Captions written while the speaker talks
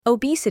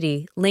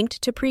Obesity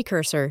linked to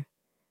precursor.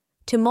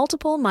 To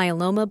multiple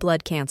myeloma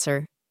blood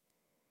cancer.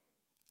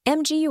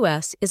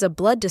 MGUS is a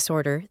blood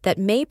disorder that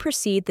may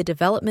precede the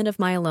development of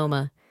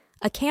myeloma,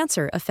 a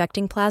cancer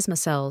affecting plasma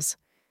cells.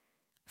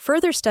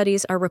 Further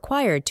studies are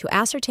required to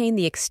ascertain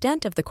the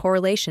extent of the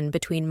correlation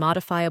between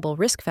modifiable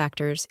risk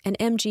factors and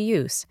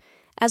MGUS,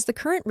 as the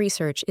current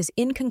research is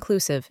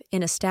inconclusive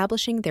in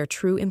establishing their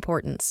true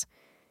importance.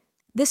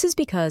 This is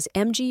because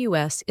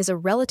MGUS is a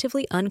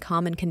relatively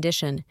uncommon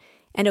condition,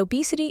 and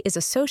obesity is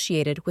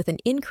associated with an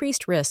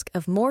increased risk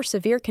of more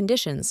severe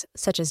conditions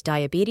such as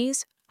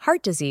diabetes,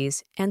 heart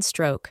disease, and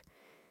stroke.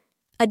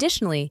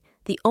 Additionally,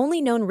 the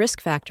only known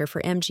risk factor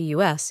for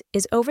MGUS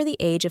is over the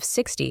age of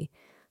 60,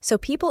 so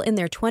people in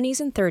their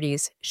 20s and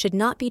 30s should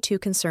not be too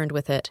concerned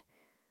with it.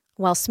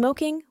 While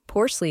smoking,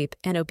 poor sleep,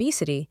 and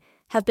obesity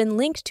have been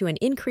linked to an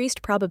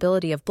increased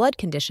probability of blood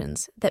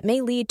conditions that may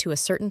lead to a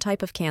certain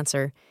type of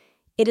cancer,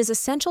 it is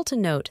essential to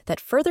note that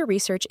further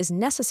research is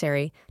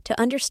necessary to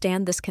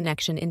understand this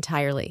connection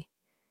entirely.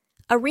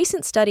 A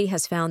recent study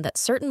has found that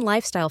certain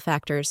lifestyle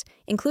factors,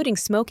 including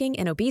smoking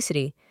and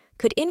obesity,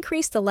 could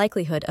increase the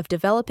likelihood of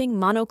developing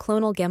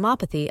monoclonal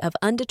gammopathy of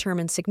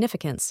undetermined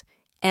significance,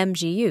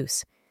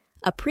 MGUS,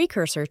 a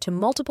precursor to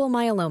multiple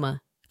myeloma,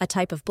 a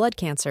type of blood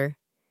cancer.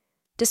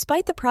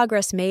 Despite the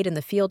progress made in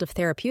the field of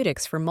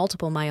therapeutics for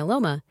multiple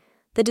myeloma,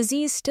 the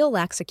disease still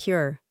lacks a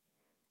cure.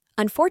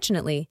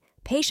 Unfortunately,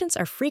 patients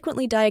are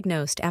frequently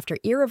diagnosed after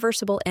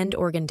irreversible end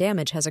organ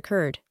damage has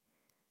occurred.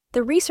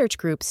 The research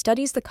group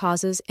studies the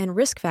causes and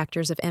risk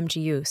factors of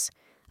MGUS,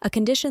 a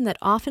condition that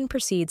often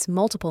precedes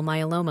multiple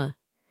myeloma.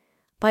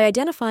 By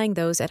identifying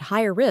those at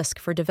higher risk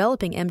for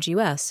developing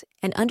MGUS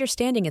and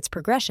understanding its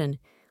progression,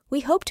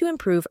 we hope to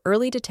improve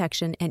early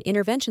detection and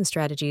intervention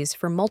strategies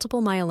for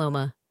multiple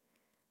myeloma.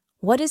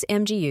 What is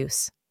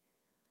MGUS?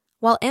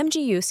 While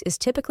MGUS is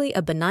typically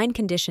a benign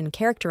condition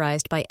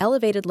characterized by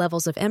elevated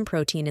levels of M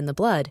protein in the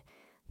blood,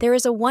 there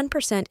is a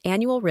 1%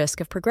 annual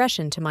risk of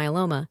progression to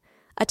myeloma,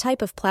 a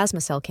type of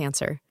plasma cell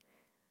cancer.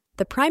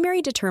 The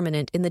primary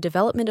determinant in the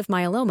development of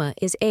myeloma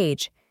is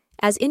age,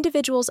 as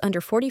individuals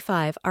under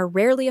 45 are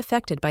rarely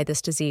affected by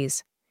this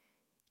disease.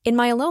 In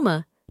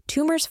myeloma,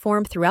 tumors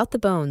form throughout the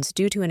bones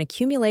due to an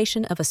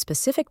accumulation of a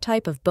specific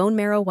type of bone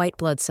marrow white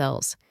blood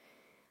cells.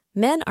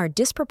 Men are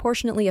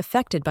disproportionately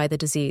affected by the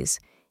disease,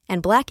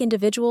 and Black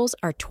individuals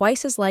are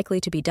twice as likely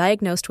to be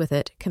diagnosed with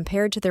it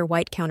compared to their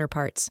white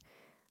counterparts.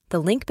 The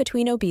link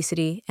between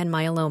obesity and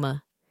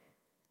myeloma.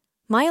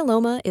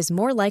 Myeloma is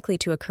more likely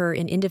to occur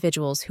in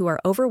individuals who are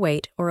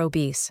overweight or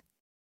obese.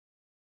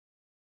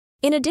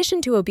 In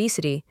addition to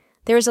obesity,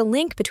 there is a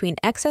link between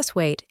excess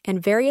weight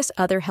and various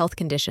other health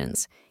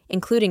conditions,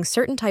 including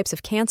certain types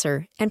of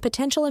cancer and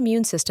potential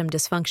immune system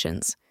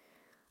dysfunctions.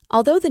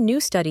 Although the new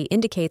study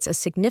indicates a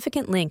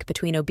significant link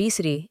between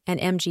obesity and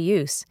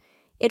MGUS,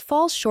 it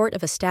falls short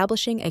of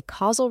establishing a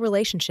causal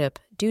relationship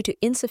due to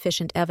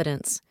insufficient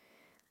evidence.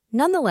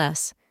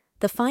 Nonetheless,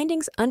 the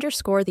findings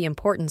underscore the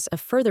importance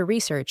of further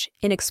research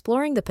in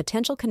exploring the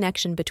potential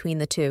connection between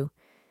the two.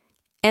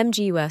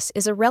 MGUS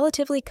is a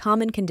relatively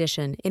common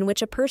condition in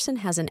which a person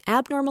has an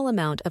abnormal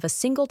amount of a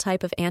single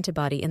type of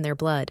antibody in their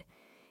blood.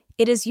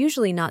 It is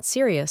usually not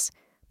serious,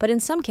 but in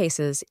some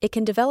cases it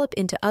can develop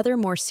into other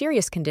more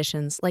serious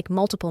conditions like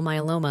multiple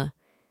myeloma.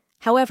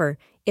 However,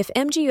 if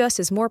MGUS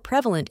is more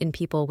prevalent in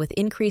people with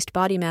increased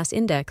body mass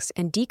index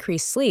and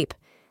decreased sleep,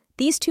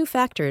 these two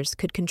factors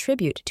could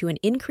contribute to an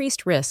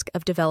increased risk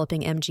of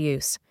developing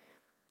MGUS.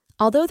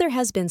 Although there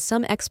has been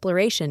some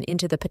exploration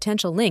into the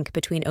potential link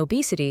between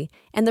obesity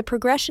and the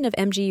progression of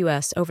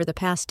MGUS over the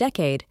past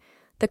decade,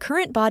 the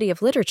current body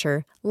of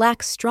literature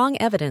lacks strong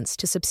evidence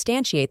to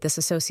substantiate this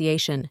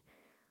association.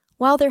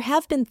 While there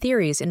have been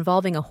theories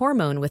involving a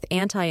hormone with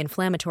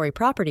anti-inflammatory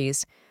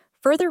properties,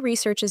 further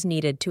research is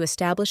needed to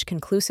establish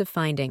conclusive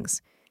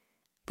findings.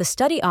 The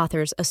study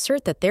authors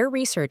assert that their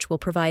research will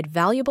provide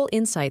valuable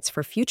insights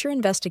for future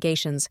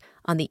investigations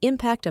on the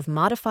impact of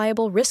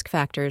modifiable risk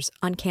factors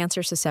on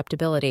cancer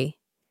susceptibility.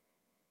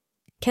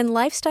 Can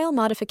lifestyle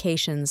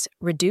modifications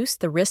reduce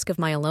the risk of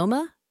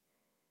myeloma?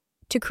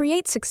 To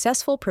create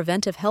successful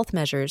preventive health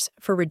measures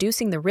for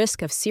reducing the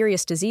risk of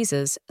serious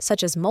diseases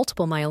such as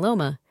multiple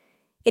myeloma,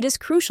 it is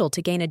crucial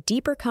to gain a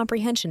deeper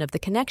comprehension of the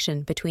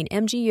connection between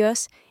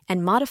MGUS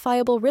and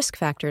modifiable risk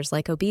factors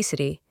like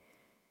obesity.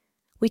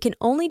 We can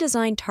only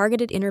design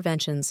targeted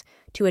interventions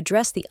to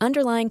address the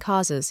underlying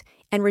causes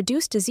and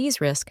reduce disease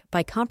risk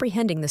by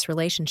comprehending this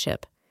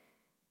relationship.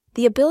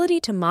 The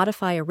ability to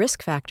modify a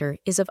risk factor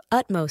is of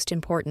utmost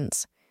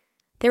importance.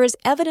 There is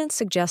evidence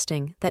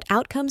suggesting that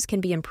outcomes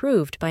can be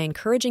improved by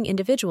encouraging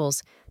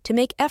individuals to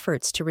make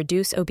efforts to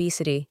reduce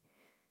obesity.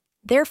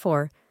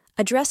 Therefore,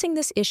 addressing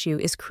this issue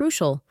is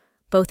crucial,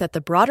 both at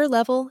the broader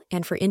level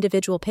and for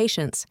individual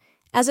patients,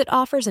 as it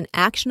offers an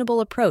actionable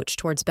approach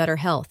towards better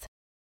health.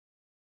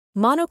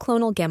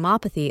 Monoclonal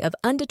gammopathy of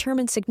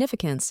undetermined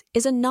significance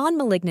is a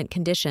non-malignant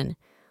condition.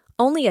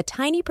 Only a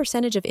tiny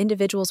percentage of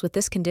individuals with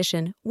this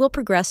condition will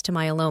progress to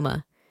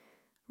myeloma.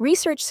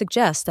 Research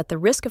suggests that the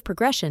risk of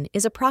progression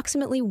is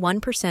approximately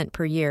 1%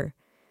 per year.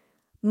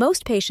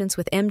 Most patients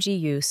with MG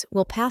use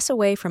will pass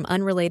away from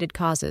unrelated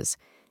causes,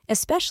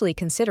 especially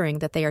considering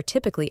that they are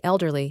typically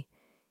elderly.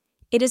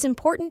 It is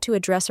important to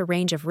address a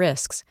range of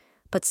risks,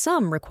 but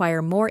some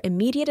require more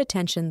immediate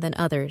attention than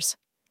others.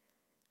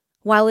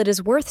 While it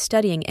is worth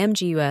studying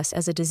MGUS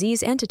as a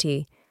disease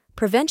entity,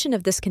 prevention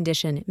of this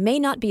condition may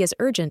not be as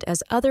urgent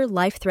as other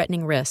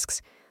life-threatening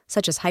risks,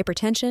 such as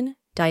hypertension,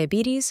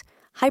 diabetes,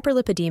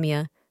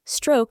 hyperlipidemia,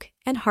 stroke,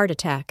 and heart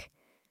attack.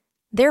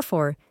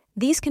 Therefore,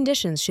 these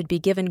conditions should be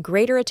given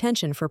greater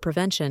attention for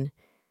prevention.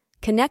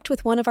 Connect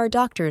with one of our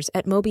doctors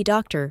at Moby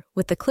Doctor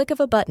with the click of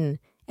a button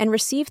and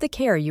receive the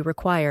care you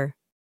require.